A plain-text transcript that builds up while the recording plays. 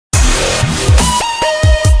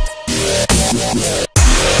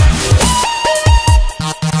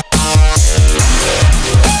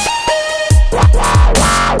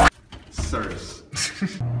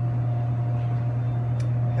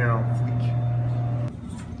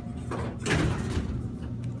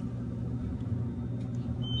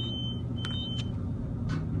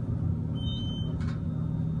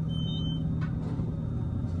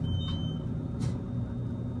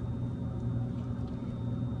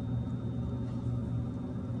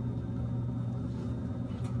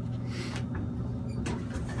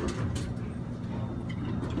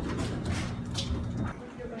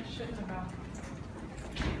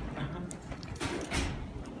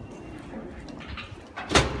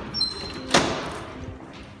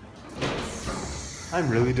I'm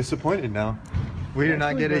really disappointed now. We did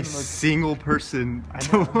not get a single person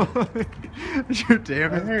to look. You're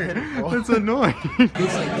damn it. That's annoying.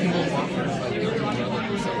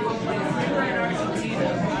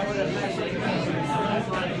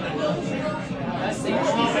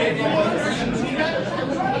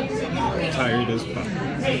 Tired as fuck.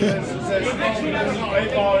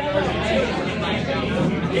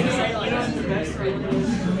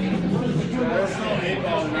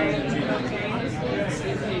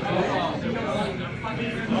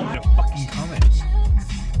 Fucking comment.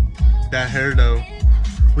 That hair though.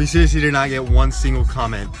 We seriously did not get one single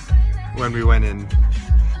comment when we went in.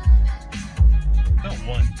 Not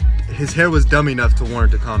one. His hair was dumb enough to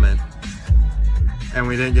warrant a comment. And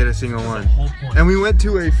we didn't get a single one. And we went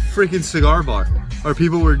to a freaking cigar bar where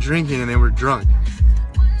people were drinking and they were drunk.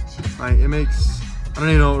 Like, it makes, I don't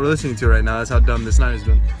even know what we're listening to right now. That's how dumb this night has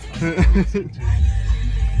been.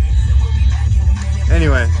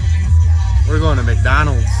 Anyway, we're going to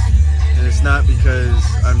McDonald's. And it's not because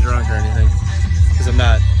I'm drunk or anything. Because I'm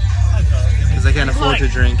not. Because I can't afford to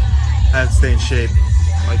drink. I have to stay in shape.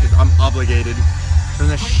 Like, I'm obligated. Turn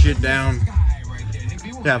that shit down.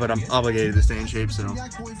 Yeah, but I'm obligated to stay in shape, so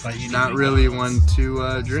not really one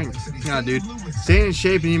to drink. Nah, dude. Staying in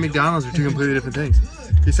shape and eating McDonald's are two completely different things.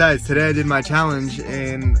 Besides, today I did my challenge,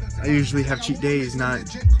 and I usually have cheat days, not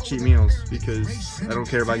cheat meals, because I don't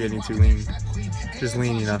care about getting too lean. Just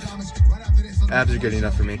lean enough. Abs are good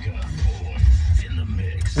enough for me.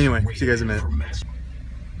 Anyway, see you guys in a minute.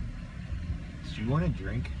 Do you want a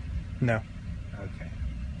drink? No. Okay.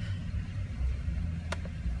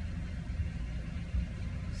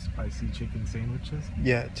 Spicy chicken sandwiches?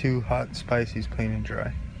 Yeah, 2 hot spices, plain and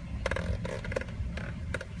dry.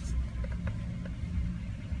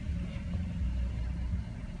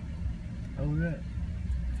 Oh, look at that.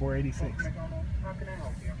 $4.86.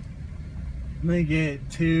 I'm gonna get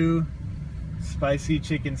 2 spicy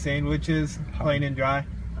chicken sandwiches, plain and dry.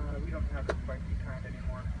 We don't have the spicy kind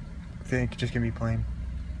anymore. I think just give me plain.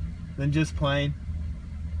 Then just plain.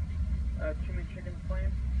 2 McChickens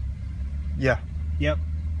plain? Yeah. Yep.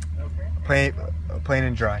 Okay. Plain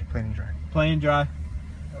and dry. Plain and dry. Plain and dry.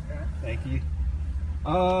 Okay. Thank you.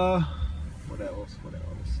 What else? What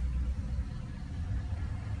else?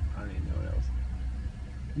 I don't even know what else.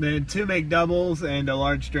 Then 2 McDoubles and a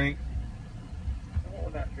large drink. What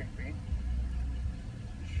would that drink be?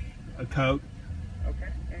 A Coke.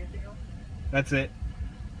 Okay. Anything else? That's it.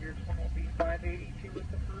 Yours one will be $5.82 with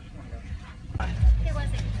the first one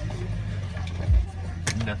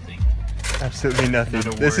then. Nothing. Absolutely nothing.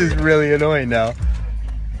 Not a This is word. really annoying now.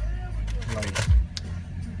 Like,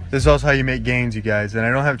 This is also how you make gains, you guys. And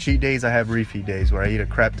I don't have cheat days, I have refeed days where I eat a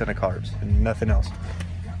crap ton of carbs and nothing else.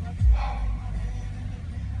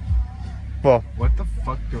 Well, what the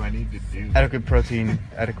fuck do I need to do? adequate protein,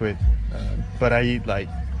 but I eat like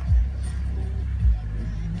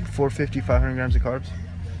 450, 500 grams of carbs.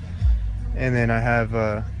 And then I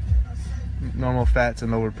have normal fats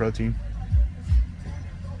and lower protein.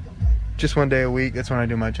 Just 1 day a week, that's when I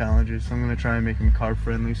do my challenges. So I'm going to try and make them carb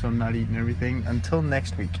friendly so I'm not eating everything until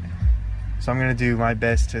next week. So I'm going to do my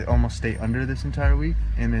best to almost stay under this entire week.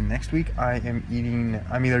 And then next week I'm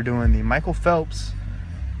either doing the Michael Phelps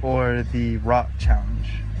or the rock challenge.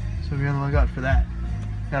 So be on the lookout for that.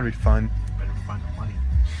 That'll be fun. Better find the money.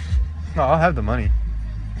 No, I'll have the money.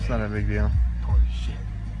 It's not a big deal. Poor shit.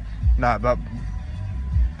 Not but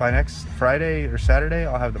by next Friday or Saturday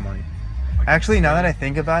I'll have the money. Actually, now that I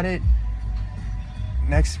think about it,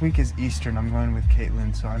 next week is Easter and I'm going with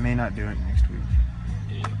Caitlin, so I may not do it next week.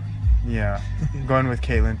 Yeah. I'm going with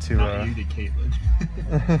Caitlin to Not you to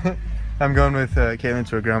Caitlin. I'm going with Caitlin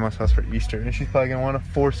to her grandma's house for Easter, and she's probably gonna want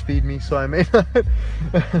to force feed me, so I may not.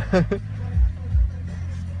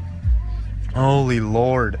 Holy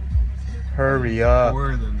Lord. Hurry up.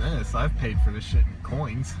 More than this. I've paid for this shit in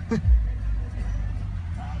coins.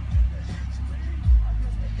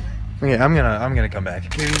 Okay, I'm gonna come back.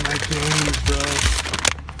 Give me my gains, bro.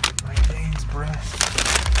 My gains,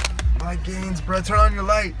 bruh. My gains, bruh. Turn on your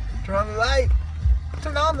light. Turn on the light.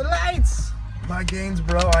 Turn on the lights. My gains,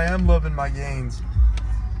 bro. I am loving my gains.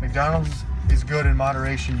 McDonald's is good in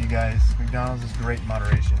moderation, you guys. McDonald's is great in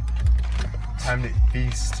moderation. Time to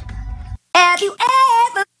feast. Have you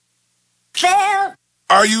ever felt?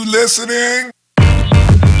 Are you listening?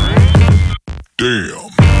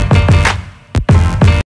 Damn.